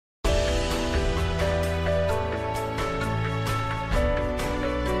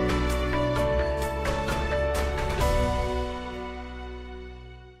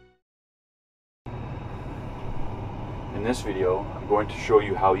In this video, I'm going to show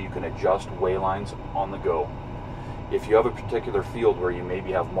you how you can adjust waylines on the go. If you have a particular field where you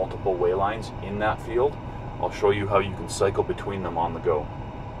maybe have multiple waylines in that field, I'll show you how you can cycle between them on the go.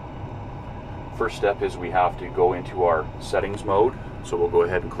 First step is we have to go into our settings mode, so we'll go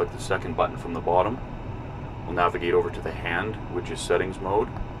ahead and click the second button from the bottom. We'll navigate over to the hand, which is settings mode.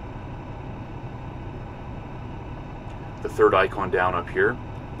 The third icon down up here,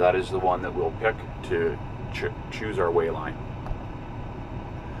 that is the one that we'll pick to choose our wayline.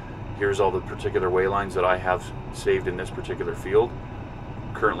 Here's all the particular waylines that I have saved in this particular field.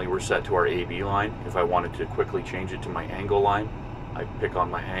 Currently we're set to our AB line. If I wanted to quickly change it to my angle line, I pick on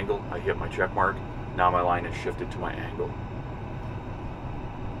my angle, I hit my check mark. Now my line is shifted to my angle.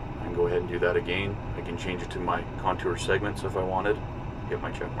 I can go ahead and do that again. I can change it to my contour segments if I wanted, hit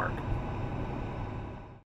my check mark.